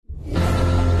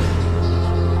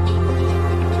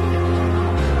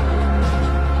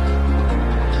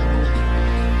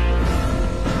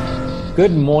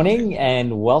Good morning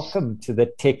and welcome to the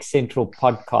Tech Central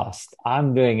podcast.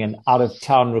 I'm doing an out of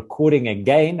town recording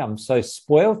again. I'm so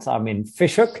spoilt. I'm in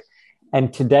Fishhook.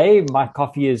 And today my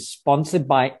coffee is sponsored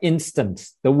by Instant,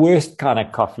 the worst kind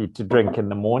of coffee to drink in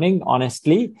the morning,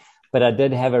 honestly. But I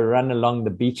did have a run along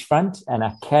the beachfront, and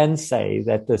I can say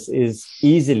that this is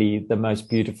easily the most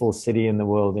beautiful city in the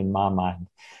world in my mind.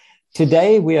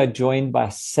 Today we are joined by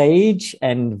Sage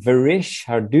and Varesh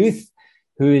Harduth,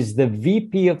 who is the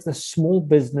VP of the small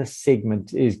business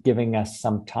segment, is giving us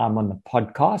some time on the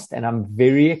podcast. And I'm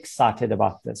very excited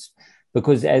about this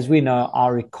because, as we know,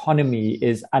 our economy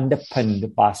is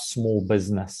underpinned by small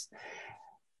business.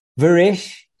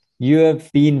 Varesh, you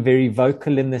have been very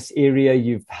vocal in this area.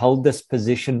 You've held this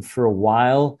position for a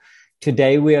while.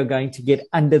 Today, we are going to get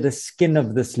under the skin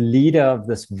of this leader of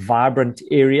this vibrant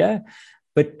area.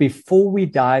 But before we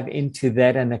dive into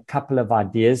that and a couple of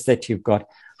ideas that you've got,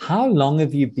 how long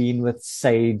have you been with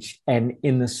Sage and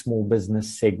in the small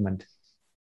business segment?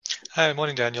 Hi,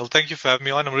 morning, Daniel. Thank you for having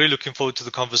me on. I'm really looking forward to the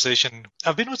conversation.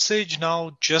 I've been with Sage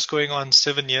now just going on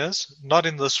 7 years, not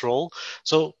in this role.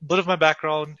 So a bit of my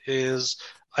background is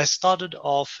I started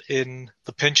off in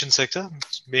the pension sector,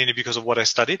 mainly because of what I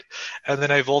studied. And then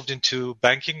I evolved into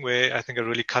banking, where I think I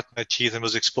really cut my teeth and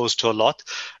was exposed to a lot.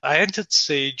 I entered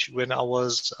Sage when I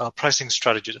was a pricing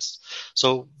strategist.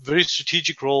 So very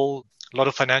strategic role, a lot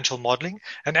of financial modeling.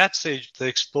 And at Sage, the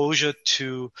exposure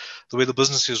to the way the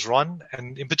business is run,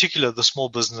 and in particular, the small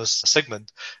business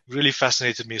segment, really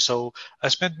fascinated me. So I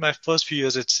spent my first few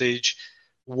years at Sage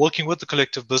working with the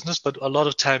collective business, but a lot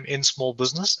of time in small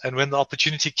business. And when the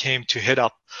opportunity came to head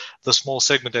up the small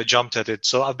segment, I jumped at it.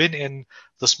 So I've been in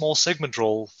the small segment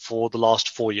role for the last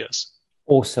 4 years.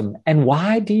 Awesome. And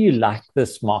why do you like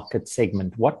this market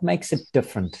segment? What makes it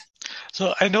different?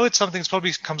 So I know it's something that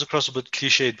probably comes across a bit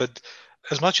cliched, but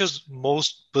as much as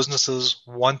most businesses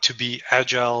want to be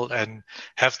agile and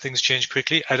have things change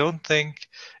quickly, I don't think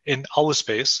in our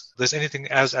space there's anything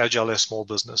as agile as small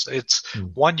business. It's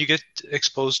one, you get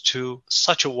exposed to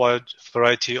such a wide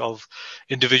variety of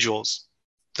individuals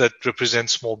that represent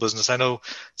small business. I know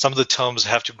some of the terms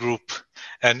have to group,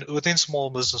 and within small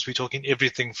business, we're talking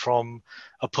everything from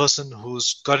a person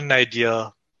who's got an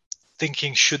idea,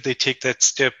 thinking should they take that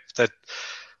step, that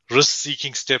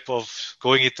risk-seeking step of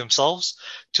going it themselves,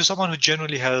 to someone who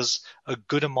generally has a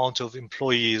good amount of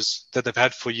employees that they've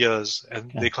had for years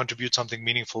and they contribute something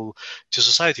meaningful to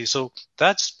society. So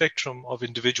that spectrum of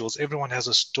individuals, everyone has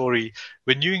a story.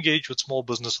 When you engage with small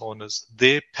business owners,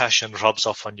 their passion rubs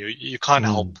off on you. You can't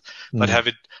help but have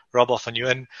it rub off on you.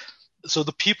 And so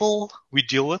the people we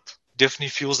deal with definitely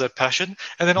fuels that passion.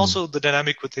 And then also the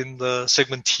dynamic within the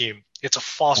segment team. It's a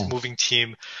fast-moving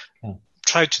team.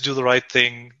 Try to do the right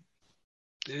thing.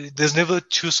 There's never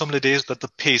two similar days, but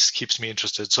the pace keeps me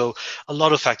interested. So a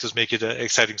lot of factors make it an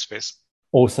exciting space.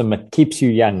 Awesome. It keeps you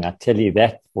young, I tell you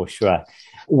that for sure.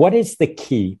 What is the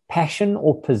key, passion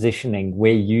or positioning,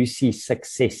 where you see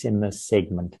success in this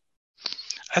segment?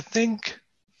 I think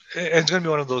it's going to be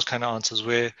one of those kind of answers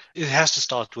where it has to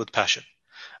start with passion,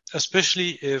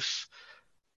 especially if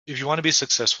you want to be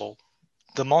successful.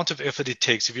 The amount of effort it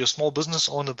takes, if you're a small business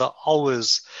owner, the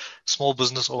hours small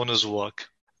business owners work,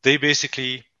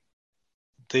 every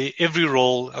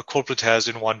role a corporate has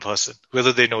in one person,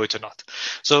 whether they know it or not.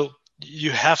 So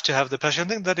you have to have the passion. I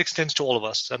think that extends to all of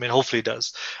us. I mean, hopefully it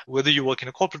does. Whether you work in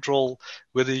a corporate role,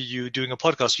 whether you're doing a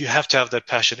podcast, you have to have that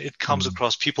passion. It comes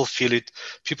across. People feel it.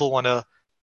 People want to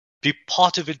be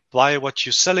part of it, buy what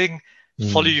you're selling,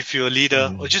 follow you if you're a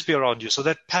leader, or just be around you. So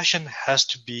that passion has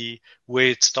to be where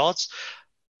it starts.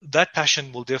 That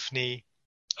passion will definitely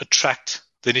attract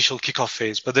the initial kickoff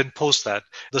phase, but then post that,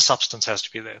 the substance has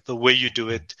to be there. The way you do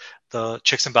it, the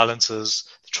checks and balances,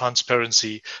 the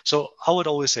transparency. So I would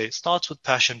always say it starts with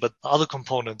passion, but the other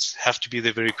components have to be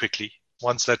there very quickly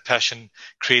once that passion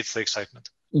creates the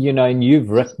excitement. You know, and you've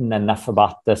written enough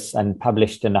about this and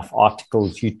published enough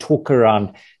articles. You talk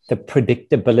around the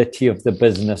predictability of the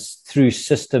business through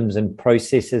systems and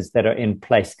processes that are in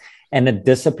place, and a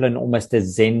discipline, almost a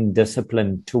Zen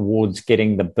discipline towards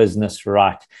getting the business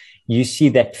right. You see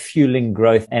that fueling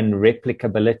growth and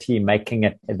replicability, making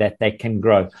it that they can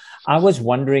grow. I was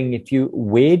wondering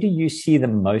where do you see the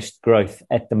most growth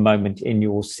at the moment in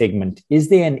your segment? Is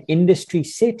there an industry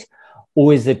set,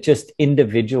 or is it just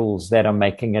individuals that are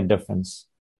making a difference?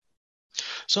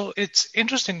 So it's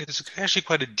interesting. It's actually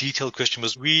quite a detailed question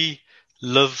because we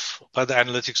live by the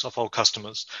analytics of our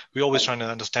customers. We're always trying to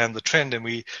understand the trend, and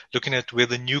we're looking at where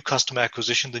the new customer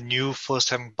acquisition, the new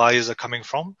first-time buyers are coming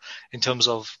from in terms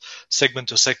of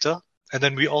segment or sector. And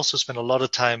then we also spend a lot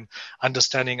of time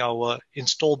understanding our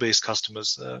install-based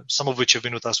customers, some of which have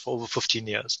been with us for over 15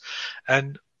 years.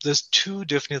 And there's two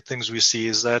definite things we see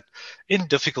is that in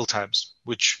difficult times,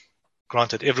 which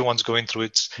granted everyone's going through,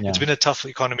 it's been a tough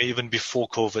economy even before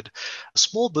COVID.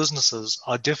 Small businesses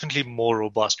are definitely more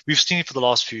robust. We've seen it for the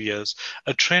last few years,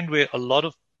 a trend where a lot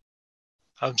of,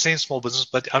 I'm saying small business,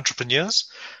 but entrepreneurs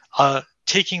are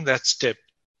taking that step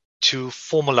to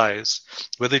formalize,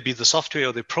 whether it be the software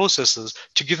or the processes,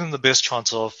 to give them the best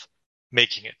chance of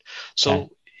making it. So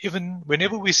even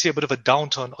whenever we see a bit of a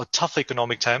downturn or tough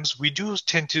economic times, we do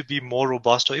tend to be more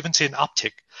robust, or even say an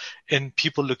uptick in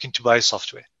people looking to buy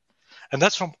software. And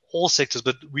that's from all sectors,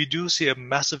 but we do see a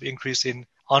massive increase in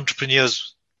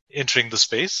entrepreneurs entering the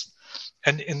space.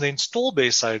 And in the install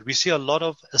base side, we see a lot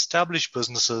of established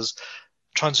businesses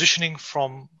transitioning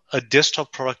from a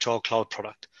desktop product to our cloud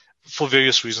product for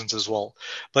various reasons as well.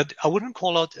 But I wouldn't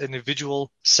call out an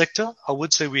individual sector. I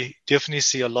would say we definitely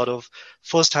see a lot of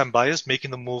first-time buyers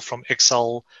making the move from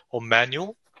Excel or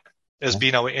manual as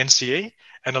being our NCA,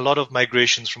 and a lot of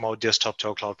migrations from our desktop to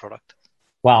our cloud product.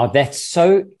 Wow, that's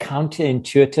so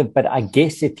counterintuitive, but I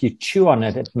guess if you chew on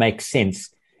it, it makes sense.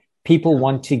 People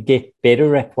want to get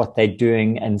better at what they're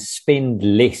doing and spend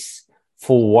less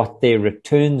for what their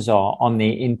returns are on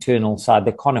their internal side.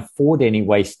 They can't afford any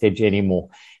wastage anymore.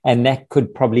 And that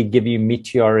could probably give you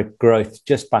meteoric growth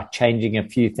just by changing a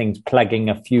few things, plugging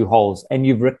a few holes. And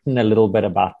you've written a little bit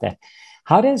about that.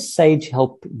 How does Sage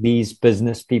help these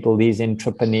business people, these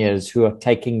entrepreneurs who are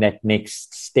taking that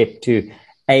next step to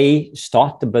A,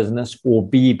 start the business, or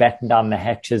B, batten down the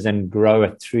hatches and grow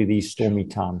it through these stormy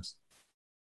times?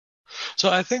 So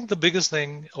I think the biggest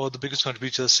thing, or the biggest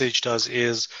contributor Sage does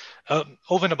is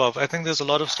over and above. I think there's a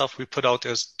lot of stuff we put out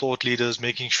as thought leaders,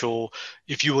 making sure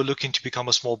if you were looking to become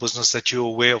a small business that you're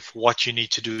aware of what you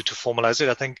need to do to formalize it.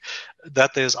 I think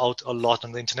that there's out a lot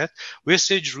on the internet. Where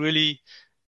Sage really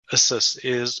assists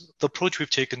is the approach we've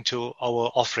taken to our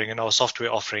offering, and our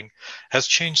software offering has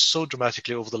changed so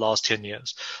dramatically over the last 10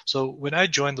 years. So when I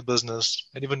joined the business,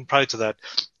 and even prior to that,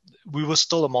 we were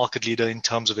still a market leader in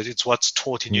terms of it. It's what's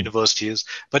taught in universities,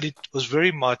 but it was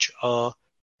very much a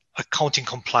accounting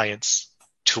compliance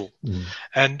tool.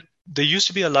 And there used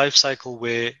to be a life cycle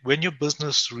where when your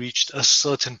business reached a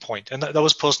certain point, and that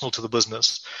was personal to the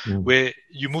business, where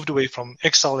you moved away from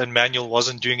Excel and manual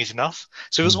wasn't doing it enough.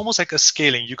 So it was almost like a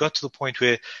scaling. You got to the point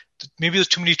where maybe there's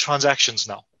too many transactions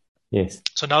now. Yes.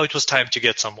 So now it was time to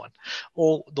get someone,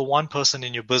 or the one person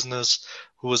in your business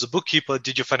who was a bookkeeper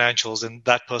did your financials, and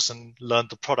that person learned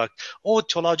the product, or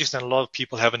to a large extent, a lot of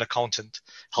people have an accountant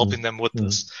helping them with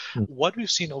this. What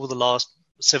we've seen over the last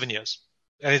 7 years,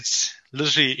 and it's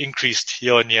literally increased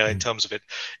year on year in terms of it,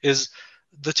 is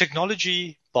the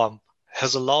technology bump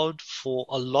has allowed for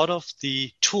a lot of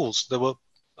the tools that were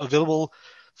available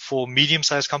for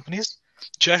medium-sized companies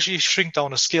to actually shrink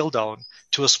down or scale down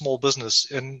to a small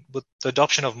business. And with the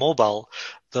adoption of mobile,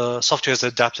 the software has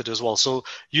adapted as well. So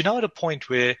you're now at a point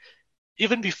where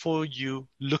even before you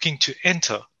looking to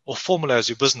enter or formalize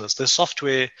your business, there's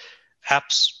software,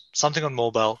 apps, something on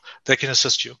mobile that can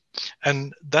assist you.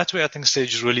 And that's where I think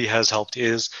Sage really has helped,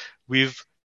 is we've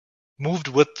moved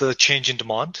with the change in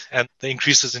demand and the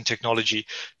increases in technology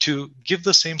to give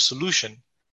the same solution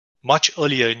much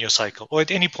earlier in your cycle, or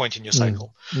at any point in your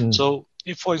cycle. So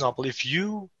if, for example, if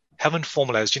you haven't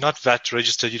formalized, you're not VAT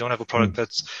registered, you don't have a product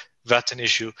that's VAT an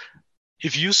issue.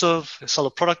 If you sell a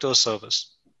product or a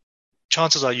service,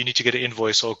 chances are you need to get an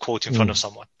invoice or a quote in front of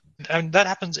someone. And that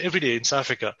happens every day in South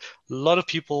Africa. A lot of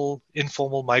people,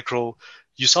 informal, micro,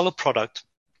 you sell a product.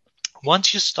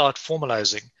 Once you start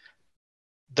formalizing,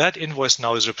 that invoice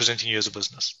now is representing you as a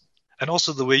business. And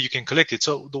also the way you can collect it.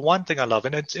 So the one thing I love,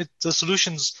 and the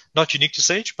solution's not unique to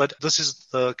Sage, but this is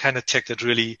the kind of tech that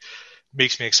really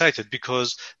makes me excited,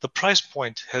 because the price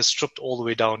point has stripped all the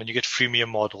way down, and you get freemium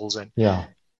models and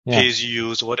pay as you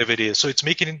use or whatever it is. So it's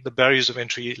making the barriers of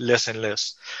entry less and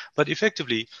less. But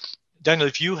effectively, Daniel,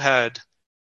 if you had,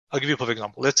 I'll give you a perfect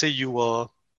example. Let's say you were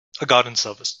a garden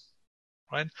service,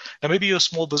 right? Now maybe you're a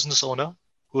small business owner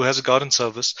who has a garden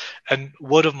service, and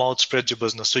word of mouth spreads your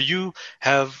business. So you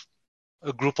have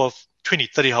a group of 20,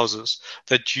 30 houses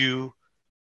that you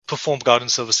perform garden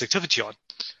service activity on.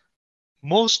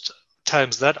 Most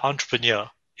times that entrepreneur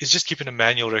is just keeping a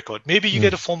manual record. Maybe you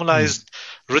get a formalized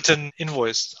written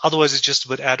invoice. Otherwise, it's just a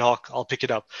bit ad hoc. I'll pick it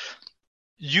up.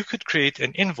 You could create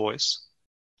an invoice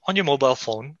on your mobile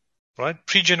phone, right?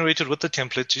 Pre-generated with the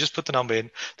template. You just put the number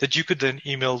in that you could then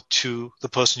email to the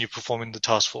person you're performing the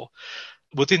task for.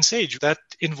 Within Sage, that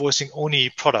invoicing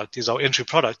only product is our entry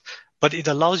product, but it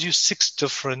allows you 6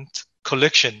 different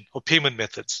collection or payment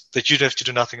methods that you'd have to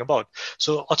do nothing about.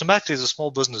 So automatically, as a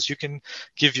small business, you can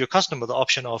give your customer the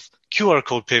option of QR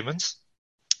code payments,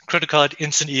 credit card,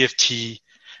 instant EFT,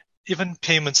 even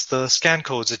payments, the scan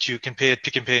codes that you can pay at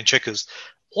Pick n Pay and Checkers.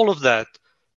 All of that,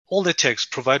 all the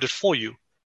text provided for you.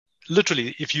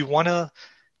 Literally, if you want to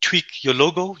tweak your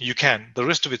logo, you can. The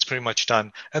rest of it's pretty much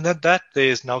done. And then that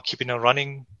there is now keeping a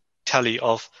running tally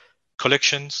of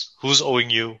collections, who's owing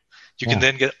you. You can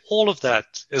then get all of that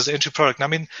as the entry product. Now, I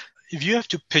mean, if you have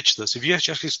to pitch this, if you have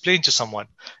to actually explain to someone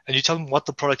and you tell them what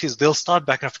the product is, they'll start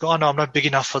back and go, oh, no, I'm not big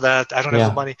enough for that. I don't have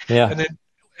the money. And then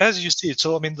as you see it,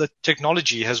 so I mean, the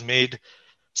technology has made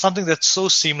something that's so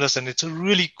seamless, and it's a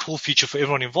really cool feature for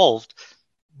everyone involved,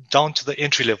 down to the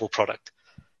entry level product.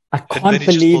 I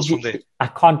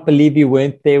can't believe you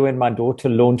weren't there when my daughter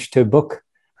launched her book.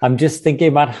 I'm just thinking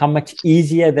about how much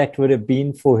easier that would have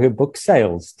been for her book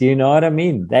sales. Do you know what I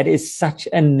mean? That is such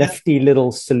a nifty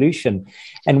little solution.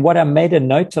 And what I made a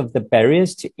note of, the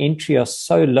barriers to entry are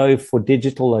so low for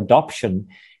digital adoption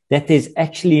that there's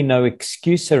actually no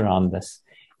excuse around this.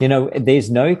 You know,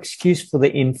 there's no excuse for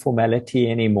the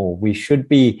informality anymore. We should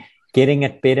be getting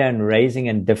it better and raising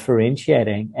and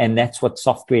differentiating. And that's what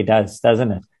software does,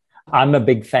 doesn't it? I'm a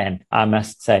big fan, I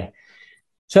must say.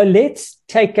 So let's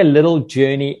take a little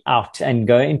journey out and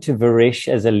go into Varesh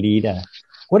as a leader.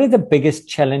 What are the biggest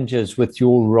challenges with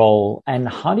your role, and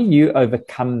how do you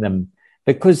overcome them?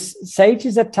 Because Sage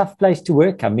is a tough place to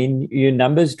work. I mean, you're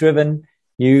numbers driven.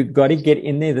 You got to get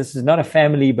in there. This is not a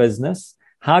family business.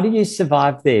 How do you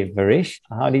survive there, Varesh?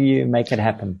 How do you make it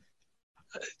happen?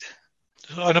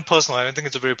 On a personal, I think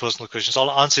it's a very personal question. So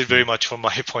I'll answer it very much from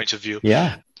my point of view.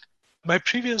 Yeah. My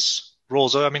previous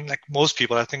roles, I mean, like most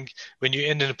people, I think when you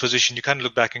end in a position, you kind of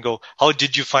look back and go, how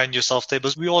did you find yourself there?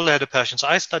 Because we all had a passion. So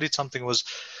I studied something was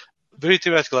very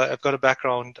theoretical. I've got a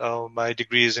background, my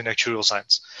degree is in actuarial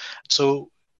science. So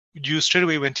you straight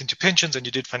away went into pensions and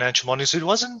you did financial modeling. So it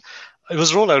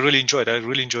was a role I really enjoyed. I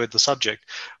really enjoyed the subject.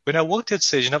 When I worked at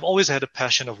Sage, and I've always had a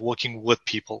passion of working with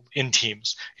people in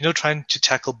teams, trying to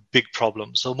tackle big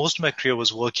problems. So most of my career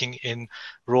was working in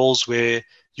roles where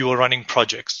you were running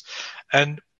projects.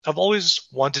 And I've always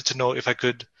wanted to know if I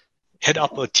could head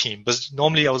up a team, but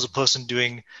normally I was a person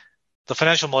doing the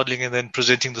financial modeling and then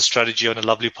presenting the strategy on a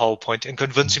lovely PowerPoint and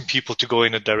convincing people to go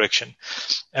in a direction.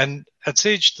 And at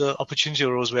Sage, the opportunity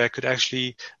arose where I could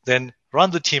actually then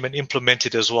run the team and implement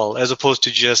it as well, as opposed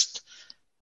to just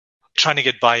trying to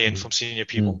get buy-in from senior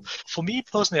people. For me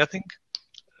personally, I think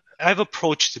I've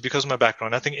approached it because of my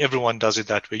background. I think everyone does it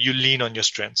that way. You lean on your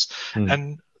strengths.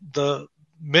 And the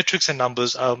metrics and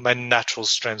numbers are my natural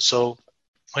strength. So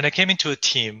when I came into a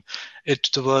team, it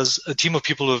was a team of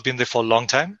people who have been there for a long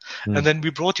time. And then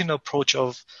we brought in an approach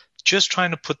of just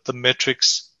trying to put the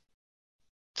metrics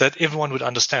that everyone would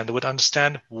understand. They would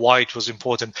understand why it was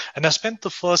important. And I spent the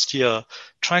first year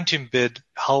trying to embed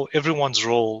how everyone's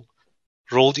role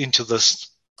rolled into this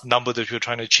number that we were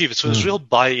trying to achieve. So it was real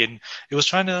buy-in. It was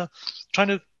trying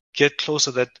to get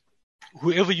closer that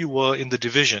whoever you were in the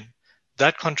division,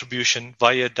 that contribution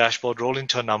via a dashboard roll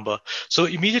into a number. So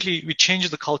immediately we changed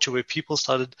the culture where people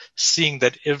started seeing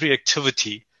that every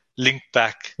activity linked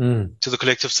back to the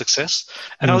collective success.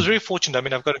 And I was very fortunate. I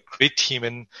mean, I've got a great team,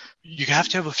 and you have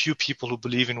to have a few people who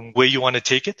believe in where you want to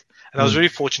take it. And I was very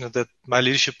fortunate that my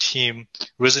leadership team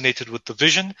resonated with the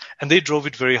vision, and they drove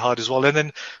it very hard as well. And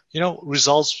then,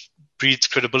 results breeds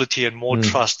credibility and more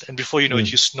trust. And before you know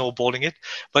it, you're snowballing it.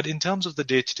 But in terms of the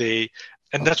day-to-day,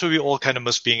 and that's where we all kind of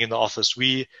miss being in the office.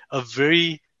 We are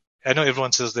I know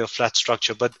everyone says they're flat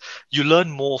structure, but you learn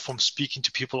more from speaking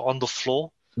to people on the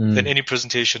floor than any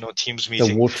presentation or Teams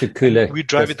meeting. The water cooler. We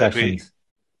drive it that way.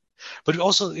 But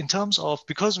also in terms of,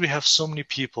 because we have so many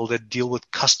people that deal with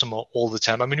customer all the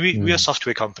time. I mean, we are a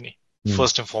software company,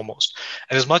 first and foremost.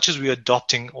 And as much as we are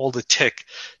adopting all the tech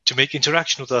to make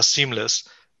interaction with us seamless,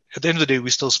 at the end of the day, we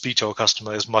still speak to our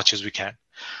customer as much as we can.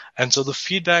 And so the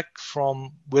feedback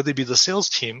from whether it be the sales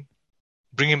team,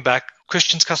 bringing back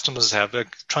questions customers have,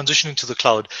 like transitioning to the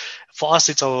cloud. For us,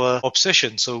 it's our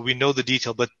obsession. So we know the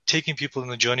detail, but taking people on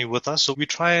the journey with us. So we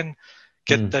try and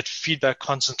get that feedback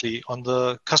constantly on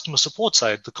the customer support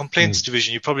side, the complaints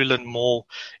division. You probably learn more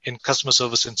in customer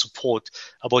service and support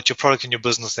about your product and your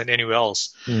business than anywhere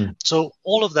else. So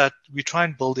all of that, we try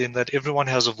and build in that everyone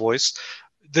has a voice.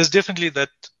 There's definitely that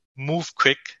move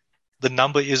quick. The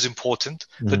number is important.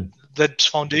 That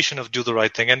foundation of do the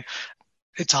right thing. And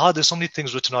it's hard. There's so many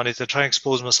things written on it. I try and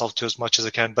expose myself to as much as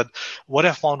I can. But what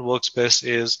I found works best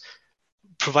is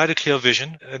provide a clear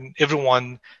vision, and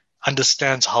everyone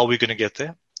understands how we're going to get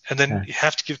there. And then you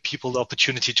have to give people the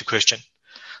opportunity to question.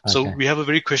 So we have a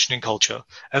very questioning culture,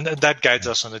 and that guides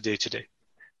us on a day-to-day.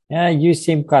 Yeah, you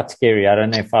seem quite scary. I don't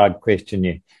know if I'd question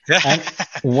you. And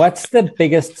what's the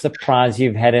biggest surprise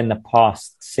you've had in the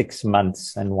past 6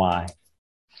 months and why?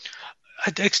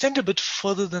 I'd extend a bit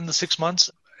further than the 6 months.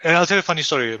 And I'll tell you a funny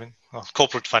story. I mean, well,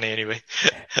 corporate funny anyway.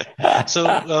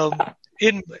 So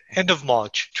in end of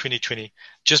March 2020,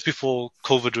 just before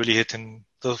COVID really hit and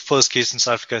the first case in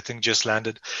South Africa, I think, just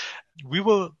landed, we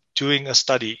were doing a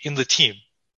study in the team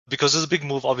because there's a big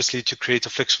move, obviously, to create a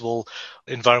flexible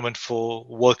environment for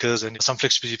workers and some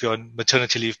flexibility on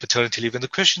maternity leave, paternity leave. And the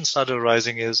question started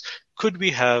arising is, could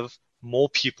we have more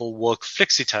people work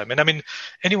flexi time? And I mean,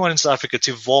 anyone in South Africa, it's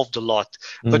evolved a lot,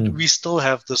 but we still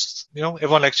have this,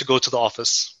 everyone likes to go to the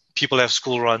office. People have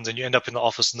school runs and you end up in the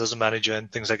office and there's a manager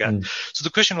and things like that. So the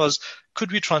question was,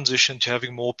 could we transition to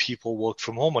having more people work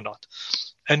from home or not?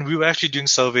 And we were actually doing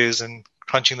surveys and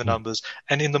crunching the numbers.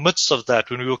 And in the midst of that,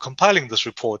 when we were compiling this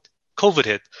report, COVID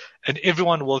hit and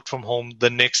everyone worked from home the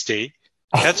next day.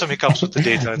 Had some hiccups with the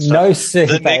data and stuff. No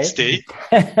survey. The next day,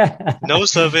 no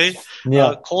survey,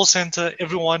 call center,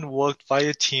 everyone worked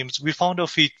via Teams. We found our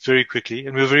feet very quickly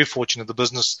and we were very fortunate. The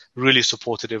business really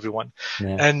supported everyone.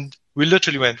 And we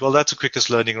literally went, well, that's the quickest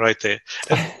learning right there.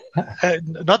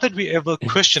 And not that we ever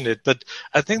questioned it, but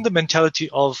I think the mentality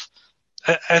of,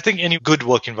 I think any good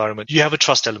work environment, you have a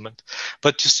trust element.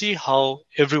 But to see how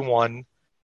everyone,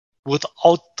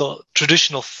 without the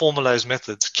traditional formalized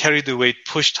methods, carried the weight,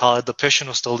 pushed hard, the passion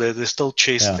was still there, they still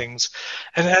chased things.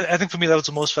 And I think for me, that was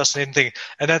the most fascinating thing.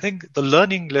 And I think the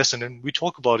learning lesson, and we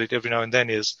talk about it every now and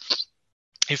then, is,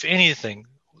 if anything,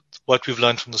 what we've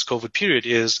learned from this COVID period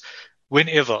is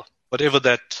whatever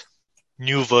that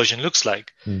new version looks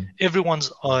like,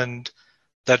 everyone's earned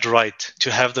that right to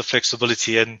have the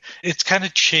flexibility. And it's kind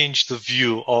of changed the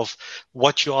view of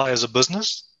what you are as a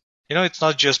business. It's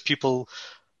not just people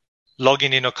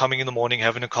logging in or coming in the morning,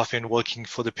 having a coffee and working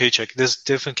for the paycheck. There's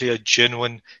definitely a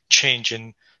genuine change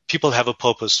in people have a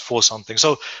purpose for something.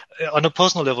 So on a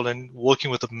personal level and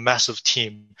working with a massive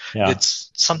team,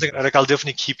 it's something like I'll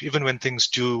definitely keep, even when things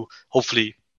do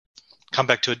hopefully come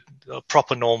back to a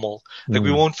proper normal. Like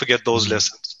we won't forget those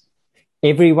lessons.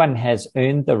 Everyone has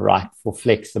earned the right for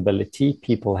flexibility.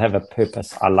 People have a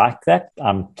purpose. I like that.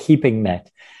 I'm keeping that.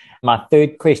 My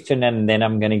third question, and then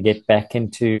I'm going to get back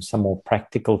into some more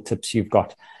practical tips you've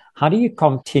got. How do you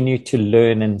continue to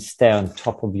learn and stay on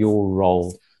top of your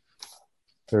role,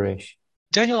 Paresh?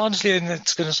 Daniel, honestly, and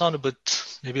it's going to sound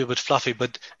maybe a bit fluffy,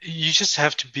 but you just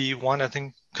have to be I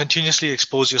think, continuously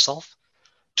expose yourself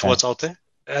to what's out there.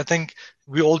 I think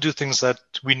we all do things that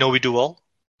we know we do well.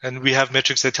 And we have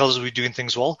metrics that tells us we're doing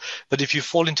things well. But if you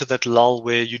fall into that lull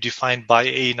where you define by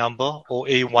a number or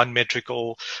a one metric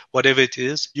or whatever it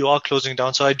is, you are closing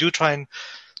down. So I do try and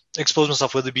expose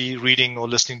myself, whether it be reading or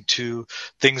listening to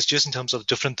things just in terms of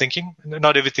different thinking.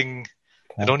 Not everything,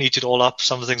 I don't eat it all up.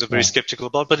 Some of the things I'm very skeptical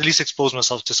about, but at least expose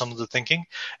myself to some of the thinking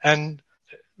and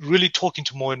really talking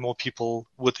to more and more people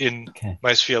within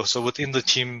my sphere. So within the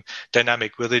team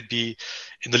dynamic, whether it be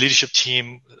in the leadership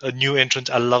team, a new entrant.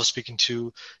 I love speaking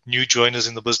to new joiners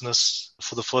in the business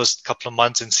for the first couple of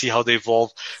months and see how they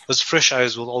evolve. Because fresh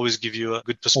eyes will always give you a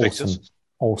good perspective.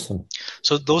 Awesome.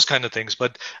 So those kind of things.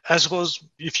 But I suppose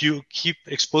if you keep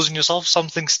exposing yourself, some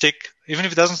things stick. Even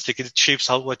if it doesn't stick, it shapes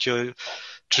what your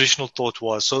traditional thought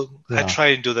was. So I try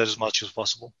and do that as much as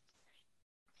possible.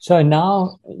 So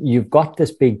now you've got this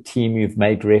big team, you've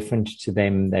made reference to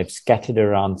them, they've scattered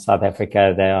around South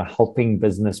Africa, they are helping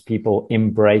business people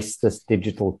embrace this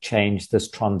digital change, this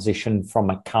transition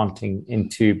from accounting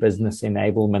into business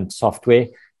enablement software.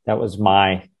 That was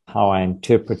how I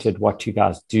interpreted what you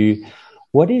guys do.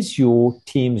 What is your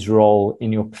team's role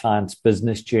in your client's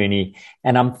business journey?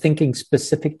 And I'm thinking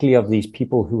specifically of these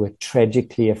people who were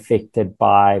tragically affected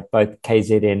by both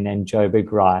KZN and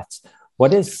Joburg riots.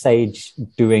 What is Sage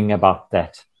doing about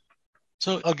that?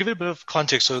 So I'll give it a bit of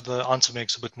context so the answer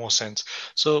makes a bit more sense.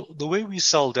 So the way we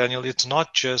sell, Daniel, it's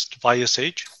not just via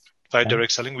Sage, via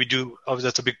direct selling. We do, obviously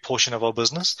that's a big portion of our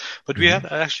business, but we have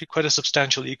actually quite a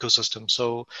substantial ecosystem.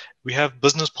 So we have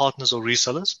business partners or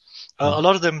resellers. A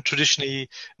lot of them traditionally,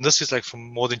 and this is like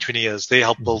from more than 20 years, they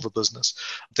help build the business.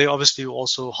 They obviously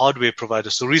also hardware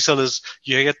providers. So resellers,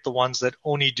 you get the ones that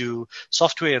only do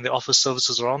software and they offer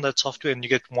services around that software, and you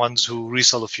get ones who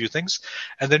resell a few things.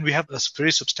 And then we have a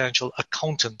very substantial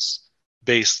accountants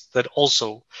base that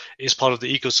also is part of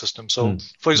the ecosystem. So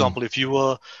for example, if you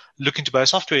were looking to buy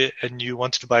software and you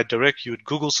wanted to buy it direct, you would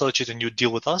Google search it and you'd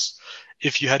deal with us.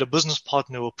 If you had a business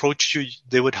partner who approached you,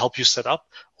 they would help you set up.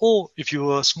 Or if you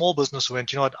were a small business who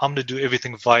went, you know what, I'm going to do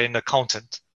everything via an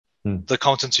accountant. The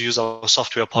accountants who use our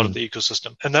software are part of the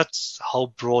ecosystem. And that's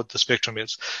how broad the spectrum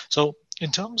is. So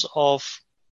in terms of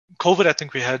COVID, I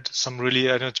think we had some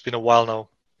really, I know it's been a while now,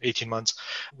 18 months,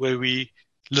 where we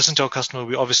listened to our customer.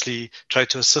 We obviously tried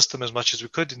to assist them as much as we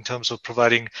could in terms of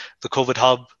providing the COVID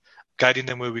hub, guiding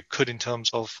them where we could in terms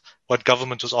of what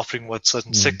government was offering, what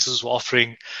certain sectors were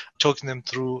offering, talking them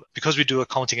through, because we do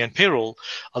accounting and payroll,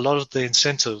 a lot of the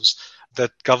incentives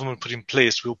that government put in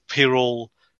place were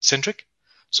payroll centric.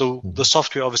 So the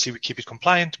software, obviously, we keep it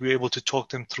compliant. We're able to talk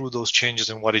them through those changes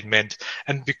and what it meant.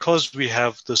 And because we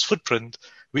have this footprint,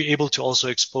 we're able to also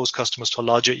expose customers to a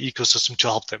larger ecosystem to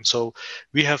help them. So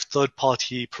we have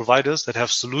third-party providers that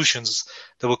have solutions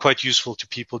that were quite useful to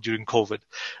people during COVID.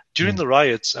 During the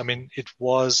riots, I mean, it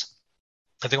was,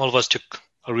 I think all of us took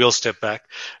a real step back,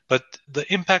 but the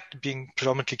impact being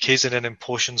predominantly KZN and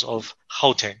portions of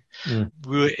Gauteng,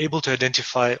 we were able to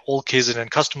identify all KZN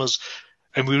customers,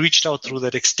 and we reached out through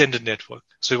that extended network.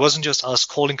 So it wasn't just us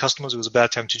calling customers. It was a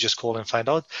bad time to just call and find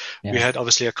out. Yeah. We had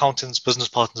obviously accountants, business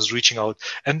partners reaching out.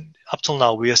 And up till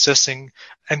now, we're assessing,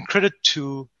 and credit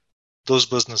to those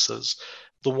businesses,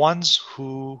 the ones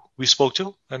who we spoke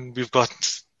to, and we've got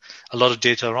a lot of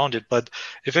data around it, but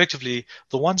effectively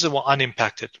the ones that were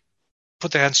unimpacted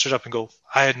put their hands straight up and go,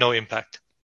 I had no impact.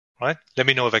 Right? Let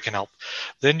me know if I can help.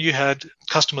 Then you had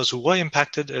customers who were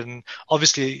impacted, and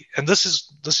obviously, and this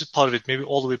is part of it, maybe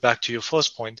all the way back to your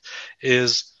first point,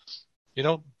 is,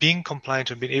 being compliant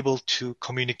and being able to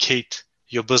communicate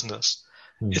your business.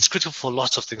 It's critical for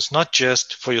lots of things, not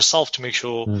just for yourself to make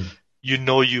sure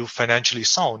you're financially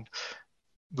sound.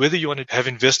 Whether you want to have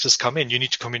investors come in, you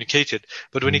need to communicate it.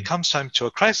 But when it comes time to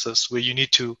a crisis where you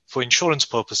need to, for insurance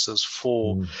purposes,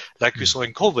 like we saw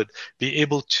in COVID, be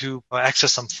able to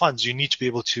access some funds, you need to be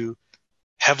able to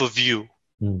have a view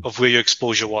of where your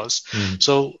exposure was.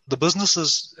 So the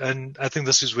businesses, and I think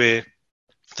this is where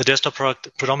the desktop product,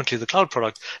 predominantly the cloud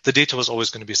product, the data was always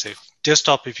going to be safe.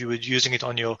 Desktop, if you were using it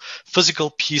on your physical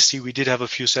PC, we did have a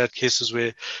few sad cases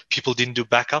where people didn't do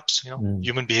backups,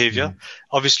 human behavior.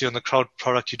 Obviously, on the cloud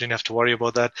product, you didn't have to worry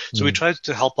about that. So we tried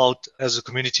to help out as a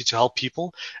community to help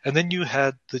people. And then you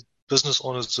had the business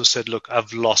owners who said, look,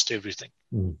 I've lost everything.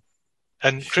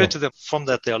 And credit to them from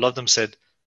that, a lot of them said,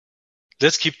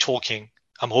 let's keep talking.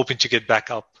 I'm hoping to get back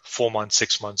up 4 months,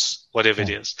 6 months, whatever it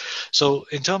is. So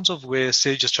in terms of where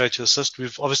Sage has tried to assist,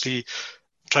 we've obviously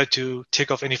tried to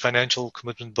take off any financial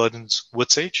commitment burdens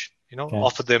with Sage,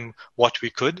 offer them what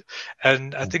we could.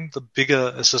 And I think the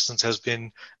bigger assistance has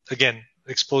been, again,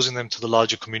 exposing them to the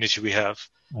larger community we have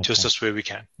to assist where we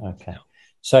can. Okay.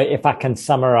 So if I can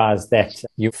summarize that,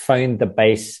 you phoned the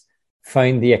base,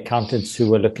 phoned the accountants who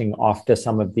were looking after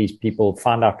some of these people,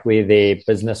 found out where their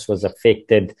business was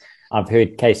affected. I've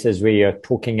heard cases where you're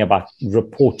talking about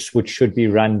reports which should be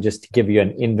run just to give you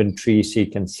an inventory so you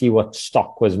can see what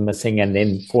stock was missing. And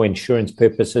then for insurance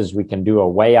purposes, we can do a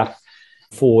way up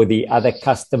for the other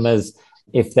customers.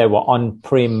 If they were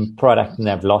on-prem product and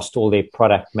they've lost all their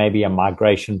product, maybe a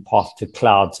migration path to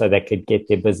cloud so they could get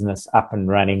their business up and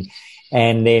running.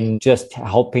 And then just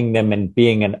helping them and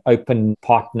being an open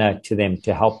partner to them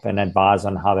to help and advise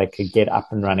on how they could get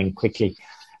up and running quickly.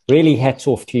 Really hats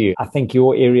off to you. I think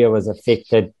your area was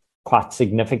affected quite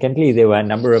significantly. There were a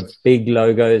number of big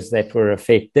logos that were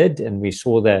affected, and we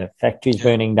saw the factories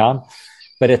burning down.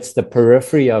 But it's the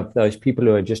periphery of those people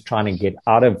who are just trying to get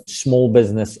out of small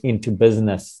business into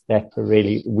business that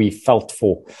really we felt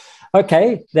for.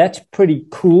 Okay, that's pretty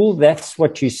cool. That's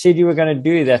what you said you were going to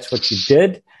do. That's what you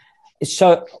did.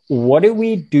 So what do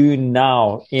we do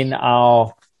now in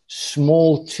our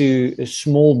small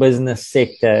business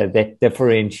sector that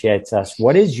differentiates us?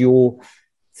 What is your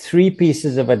 3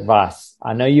 pieces of advice?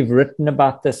 I know you've written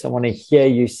about this. I want to hear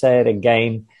you say it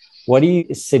again. What do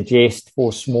you suggest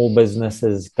for small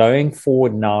businesses going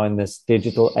forward now in this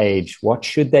digital age? What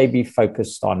should they be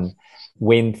focused on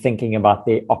when thinking about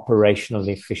their operational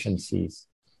efficiencies?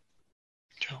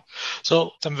 Sure.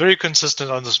 So I'm very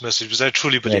consistent on this message because I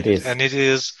truly believe it. And it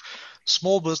is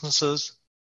small businesses,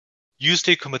 you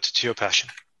stay committed to your passion,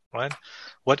 right?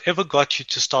 Whatever got you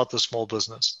to start the small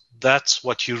business, that's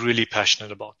what you're really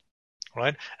passionate about,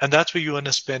 right? And that's where you want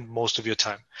to spend most of your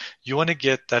time. You want to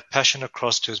get that passion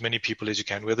across to as many people as you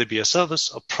can, whether it be a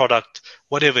service, a product,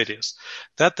 whatever it is.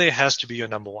 That there has to be your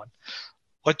number one.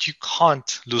 What you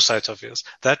can't lose sight of is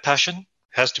that passion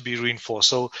has to be reinforced.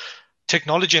 So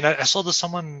technology, and I saw this,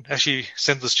 someone actually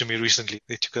sent this to me recently.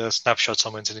 They took a snapshot,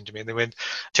 someone sent it to me, and they went,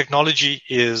 technology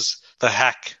is the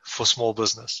hack for small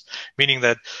business, meaning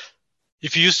that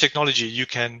if you use technology, you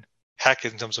can hack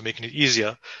it in terms of making it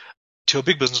easier to a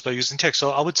big business by using tech.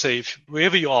 So I would say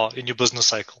wherever you are in your business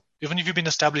cycle, even if you've been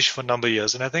established for a number of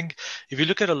years, and I think if you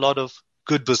look at a lot of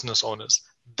good business owners,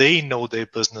 they know their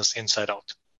business inside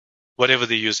out. whatever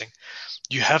they're using.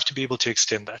 You have to be able to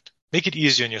extend that. Make it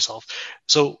easier on yourself.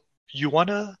 So you want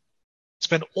to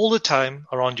spend all the time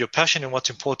around your passion and what's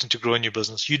important to grow in your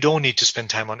business. You don't need to spend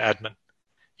time on admin.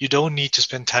 You don't need to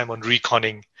spend time on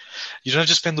reconning. You don't have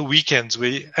to spend the weekends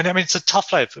and I mean, it's a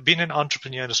tough life. Being an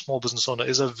entrepreneur and a small business owner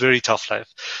is a very tough life.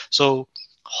 So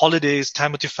holidays,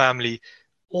 time with your family,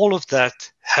 all of that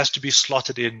has to be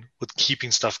slotted in with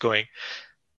keeping stuff going.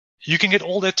 You can get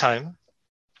all that time,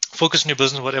 focus on your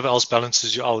business, whatever else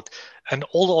balances you out, and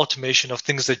all the automation of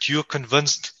things that you're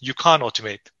convinced you can't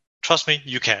automate. Trust me,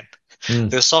 you can.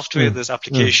 There's software, there's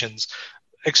applications.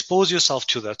 Expose yourself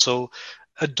to that. So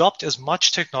adopt as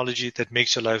much technology that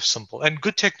makes your life simple. And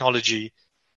good technology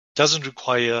doesn't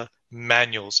require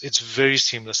manuals. It's very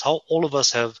seamless. How all of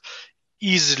us have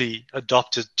easily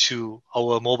adopted to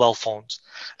our mobile phones.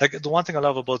 Like the one thing I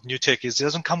love about new tech is it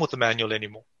doesn't come with a manual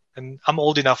anymore. And I'm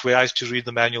old enough where I used to read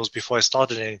the manuals before I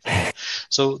started anything.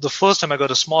 So the first time I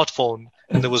got a smartphone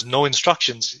and there was no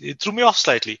instructions, it threw me off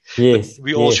slightly. Yes, but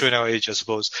we all show in our age, I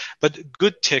suppose. But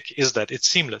good tech is that. It's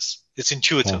seamless. It's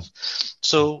intuitive.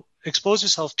 So expose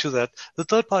yourself to that. The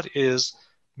third part is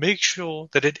make sure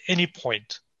that at any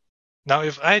point, now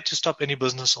if I had to stop any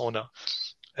business owner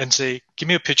and say, give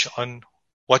me a pitch on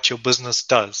what your business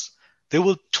does, they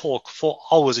will talk for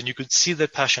hours and you could see their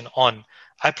passion on,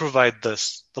 I provide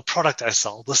this, the product I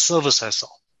sell, the service I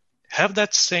sell. Have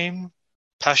that same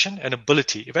passion and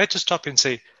ability. If I had to stop and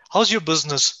say, how's your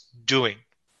business doing?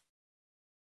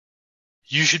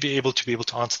 You should be able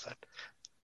to answer that.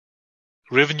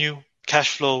 Revenue,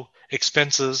 cash flow,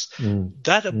 expenses,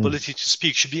 that ability to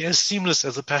speak should be as seamless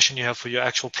as the passion you have for your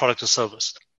actual product or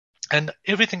service. And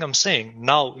everything I'm saying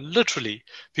now, literally,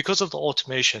 because of the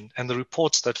automation and the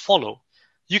reports that follow,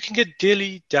 you can get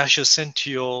daily dashes sent to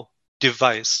your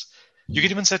device. You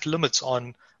can even set limits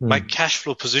on my cash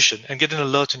flow position and get an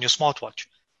alert on your smartwatch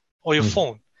or your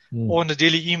phone or on a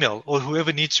daily email or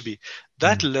whoever needs to be.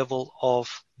 That level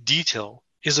of detail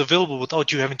is available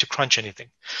without you having to crunch anything.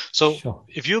 So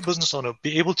if you're a business owner,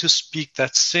 be able to speak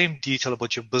that same detail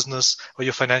about your business or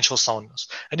your financial soundness.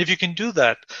 And if you can do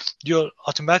that, you're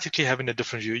automatically having a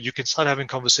different view. You can start having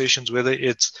conversations, whether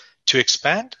it's to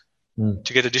expand,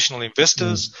 to get additional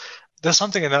investors. There's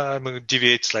something, and I'm going to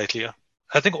deviate slightly here.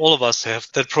 I think all of us have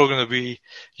that program that we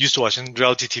used to watch, and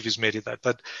reality TV's made it that.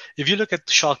 But if you look at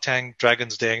Shark Tank,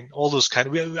 Dragon's Den, all those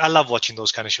I love watching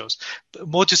those kind of shows,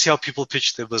 more to see how people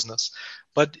pitch their business.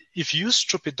 But if you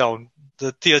strip it down,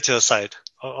 the theater side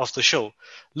of the show,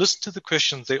 listen to the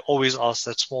questions they always ask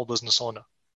that small business owner.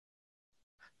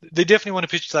 They definitely want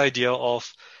to pitch the idea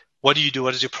of, what do you do?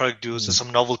 What does your product do? Is there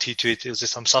some novelty to it? Is there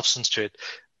some substance to it?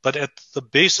 But at the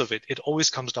base of it, it always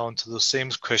comes down to the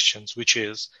same questions, which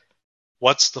is,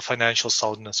 what's the financial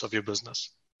soundness of your business?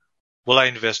 Will I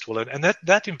invest? And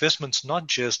that investment's not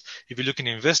just, if you're looking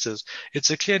at investors, it's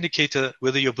a clear indicator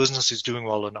whether your business is doing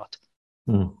well or not.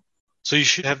 So you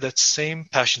should have that same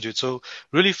passion to it. So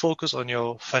really focus on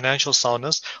your financial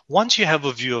soundness. Once you have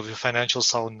a view of your financial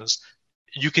soundness,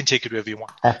 you can take it wherever you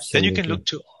want. Absolutely. Then you can look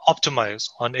to optimize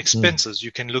on expenses.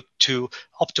 You can look to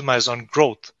optimize on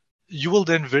growth. You will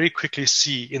then very quickly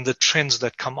see in the trends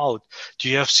that come out, do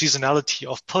you have seasonality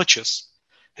of purchase?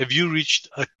 Have you reached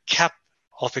a cap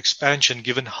of expansion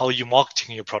given how you're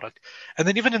marketing your product? And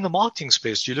then even in the marketing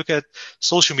space, you look at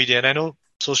social media, and I know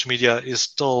social media is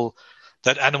still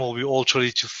that animal we all try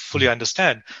to fully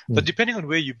understand. But depending on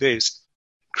where you're based,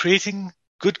 creating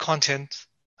good content.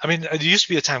 I mean, there used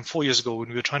to be a time 4 years ago when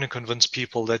we were trying to convince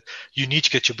people that you need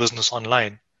to get your business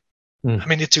online. I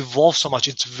mean, it's evolved so much.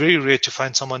 It's very rare to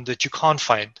find someone that you can't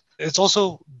find. It's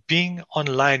also being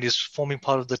online is forming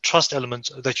part of the trust element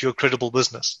that you're a credible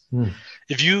business.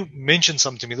 If you mention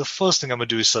something to me, the first thing I'm going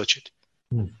to do is search it.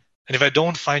 And if I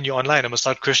don't find you online, I'm going to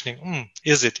start questioning,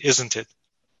 is it, isn't it?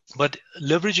 But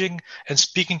leveraging and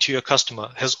speaking to your customer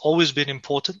has always been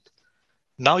important.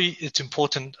 Now it's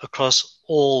important across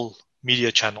all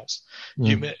media channels.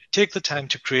 You may take the time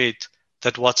to create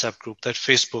that WhatsApp group, that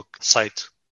Facebook site,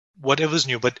 whatever's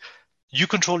new, but you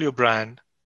control your brand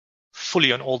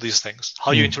fully on all these things,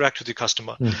 how you interact with your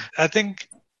customer. I think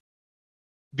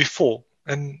before,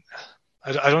 and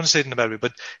I don't want to say it in a bad way,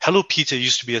 but Hello Peter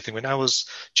used to be a thing. When I was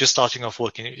just starting off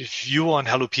working, if you were on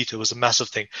Hello Peter, it was a massive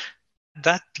thing.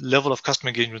 That level of customer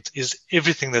engagement is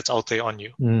everything that's out there on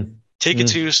you. Take it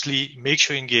seriously, make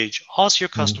sure you engage, ask your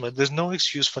customer. There's no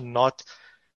excuse for not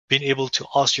being able to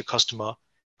ask your customer,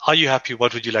 are you happy?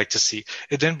 What would you like to see?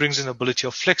 It then brings in ability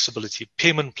of flexibility,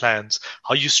 payment plans,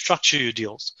 how you structure your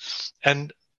deals.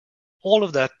 And all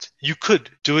of that, you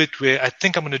could do it where I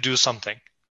think I'm going to do something.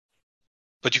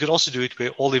 But you could also do it where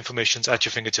all the information's at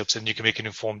your fingertips and you can make an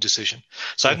informed decision.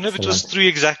 So I don't know if it was Excellent. 3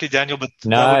 exactly, Daniel, but that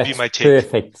No, would be it's my take.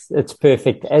 perfect. It's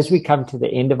perfect. As we come to the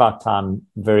end of our time,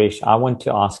 Varesh, I want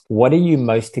to ask, what are you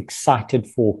most excited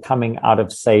for coming out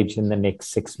of Sage in the next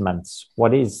 6 months?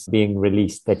 What is being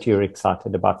released that you're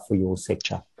excited about for your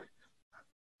sector?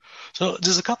 So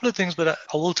there's a couple of things, but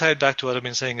I will tie it back to what I've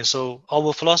been saying. So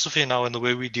our philosophy now and the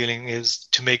way we're dealing is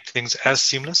to make things as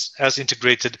seamless, as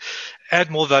integrated,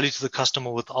 add more value to the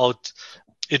customer without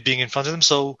it being in front of them.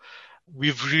 So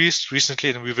we've released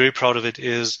recently, and we're very proud of it,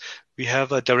 is we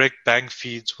have a direct bank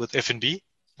feeds with FNB.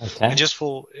 Okay. And just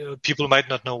for people who might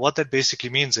not know, what that basically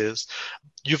means is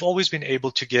you've always been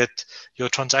able to get your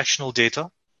transactional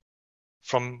data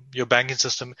from your banking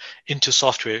system into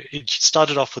software. It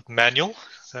started off with manual,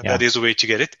 and that is a way to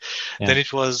get it. Yeah. Then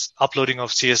it was uploading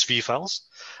of CSV files.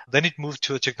 Then it moved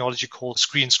to a technology called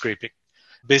screen scraping.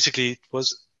 Basically, it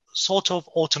was sort of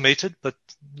automated, but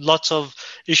lots of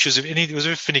issues. It was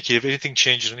very finicky if anything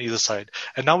changed on either side.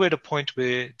 And now we're at a point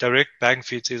where direct bank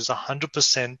feeds is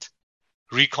 100%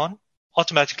 recon,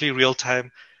 automatically real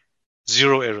time,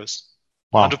 0 errors,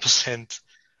 wow. 100%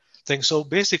 thing. So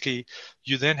basically,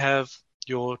 you then have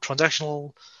your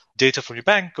transactional data from your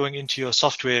bank going into your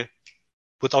software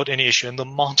without any issue, and the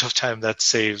amount of time that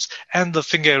saves and the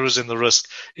finger errors in the risk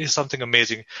is something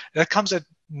amazing. That comes at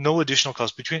no additional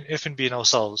cost. Between FNB and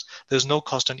ourselves, there's no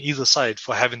cost on either side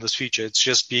for having this feature. It's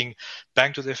just being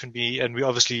banked with FNB, and we're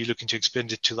obviously looking to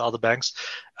expand it to the other banks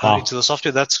into the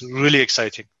software. That's really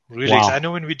exciting. Really exciting. I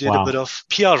know when we did a bit of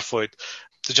PR for it,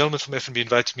 the gentleman from FNB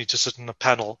invited me to sit on a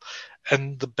panel,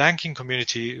 and the banking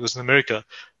community, it was in America,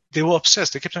 they were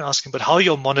obsessed. They kept on asking, but how are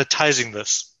you monetizing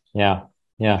this? Yeah.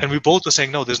 Yeah. And we both were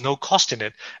saying, no, there's no cost in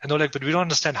it. And they're like, but we don't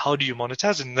understand, how do you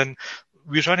monetize it? And then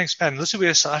we're trying to expand. This is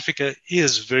where South Africa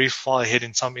is very far ahead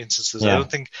in some instances. I don't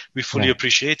think we fully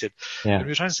appreciate it. And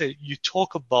we're trying to say, you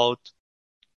talk about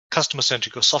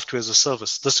customer-centric or software as a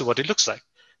service. This is what it looks like.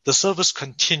 The service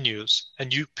continues,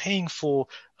 and you're paying for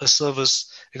a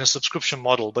service in a subscription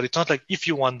model, but it's not like, if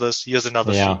you want this, here's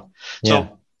another fee.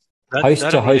 So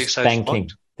host-to-host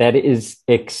banking. That is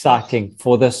exciting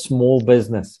for the small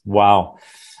business. Wow.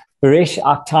 Varesh,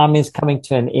 our time is coming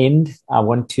to an end. I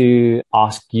want to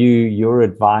ask you your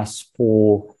advice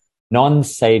for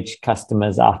non-Sage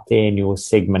customers out there in your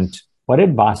segment. What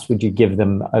advice would you give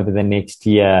them over the next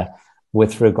year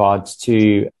with regards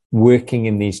to working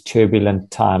in these turbulent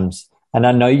times? And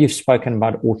I know you've spoken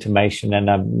about automation,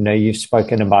 and I know you've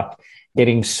spoken about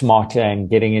getting smarter and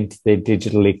getting into the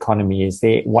digital economy. Is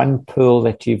there one pearl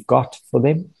that you've got for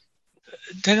them?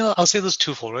 Daniel, I'll say this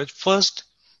twofold, right? First,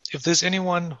 if there's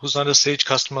anyone who's not a Sage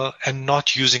customer and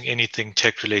not using anything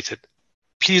tech related,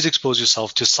 please expose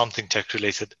yourself to something tech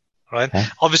related, right? Okay.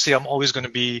 Obviously, I'm always going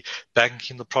to be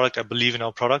banking the product. I believe in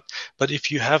our product. But if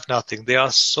you have nothing, there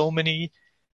are so many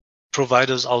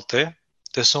providers out there.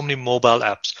 There's so many mobile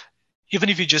apps. Even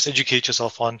if you just educate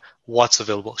yourself on what's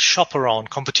available, shop around.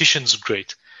 Competition's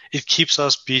great. It keeps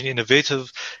us being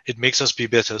innovative. It makes us be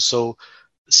better. So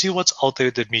see what's out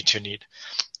there that meets your need.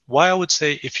 Why I would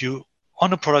say, if you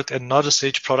on a product and not a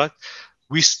Sage product,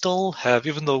 we still have,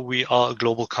 even though we are a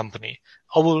global company,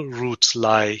 our roots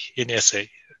lie in SA.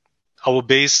 Our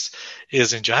base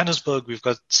is in Johannesburg. We've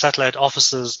got satellite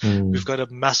offices. We've got a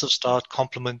massive staff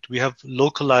complement. We have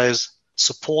localized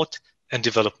support and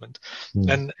development.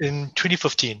 And in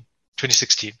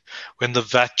 2016, when the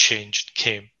VAT change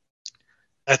came,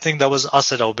 I think that was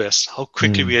us at our best, how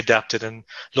quickly we adapted, and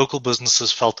local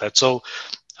businesses felt that. So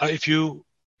if you,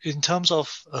 in terms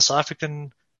of a South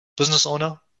African business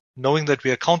owner, knowing that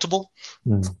we're accountable,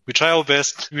 we try our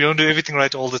best. We don't do everything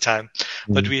right all the time,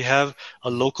 but we have a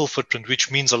local footprint, which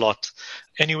means a lot.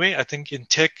 Anyway, I think in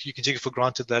tech, you can take it for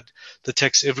granted that the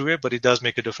tech's everywhere, but it does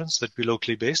make a difference that we're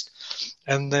locally based.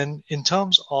 And then in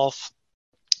terms of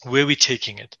where we're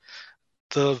taking it,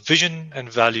 the vision and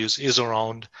values is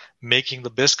around making the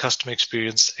best customer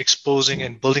experience, exposing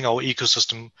and building our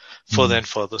ecosystem further and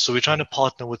further. So we're trying to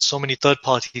partner with so many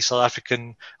third-party South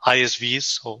African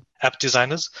ISVs or app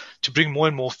designers to bring more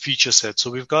and more feature sets.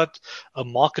 So we've got a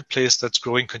marketplace that's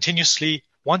growing continuously.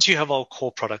 Once you have our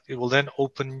core product, it will then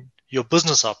open your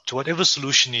business up to whatever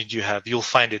solution need you have. You'll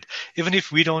find it. Even if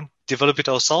we don't develop it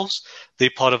ourselves, they're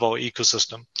part of our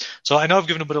ecosystem. So I know I've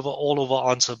given a bit of an all-over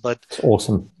answer, but it's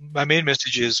awesome. My main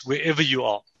message is, wherever you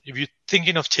are, if you're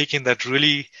thinking of taking that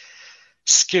really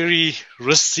scary,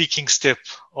 risk-seeking step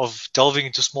of delving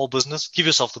into small business, give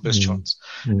yourself the best chance.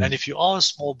 And if you are a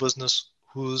small business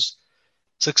whose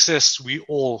success we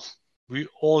all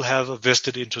have a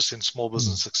vested interest in small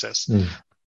business success,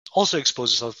 also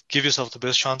expose yourself, give yourself the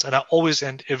best chance. And I always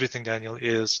end everything, Daniel,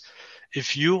 is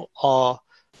if you are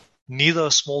neither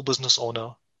a small business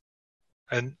owner,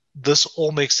 and this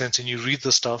all makes sense, and you read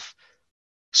the stuff,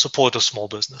 support a small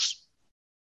business.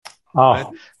 Right?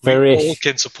 Oh, We all Varesh,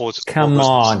 can support a small come business.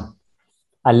 on.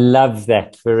 I love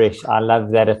that, Varesh. I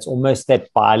love that. It's almost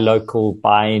that buy local,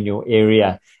 buy in your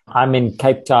area. I'm in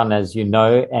Cape Town, as you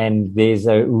know, and there's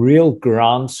a real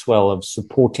groundswell of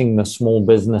supporting the small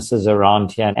businesses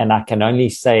around here. And I can only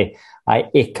say I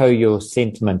echo your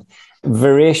sentiment.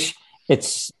 Varesh,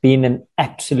 it's been an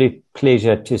absolute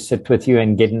pleasure to sit with you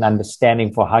and get an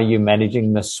understanding for how you're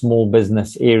managing the small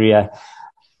business area.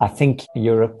 I think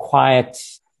you're a quiet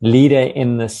leader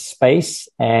in this space,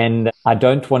 and I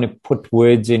don't want to put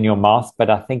words in your mouth, but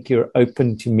I think you're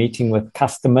open to meeting with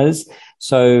customers.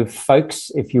 So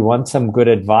folks, if you want some good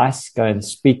advice, go and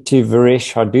speak to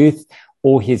Varesh Harduth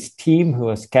or his team who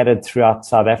are scattered throughout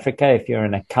South Africa. If you're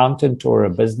an accountant or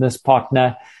a business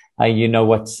partner, you know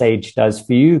what Sage does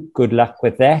for you. Good luck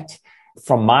with that.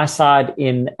 From my side,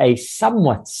 in a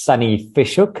somewhat sunny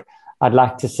Fish Hoek, I'd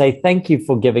like to say thank you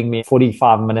for giving me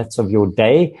 45 minutes of your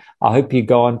day. I hope you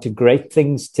go on to great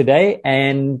things today.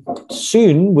 And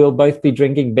soon we'll both be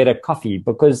drinking better coffee,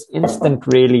 because instant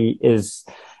really is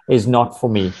not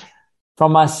for me.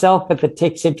 From myself at the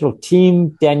Tech Central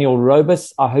team, Daniel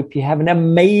Robus, I hope you have an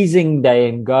amazing day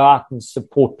and go out and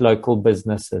support local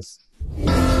businesses.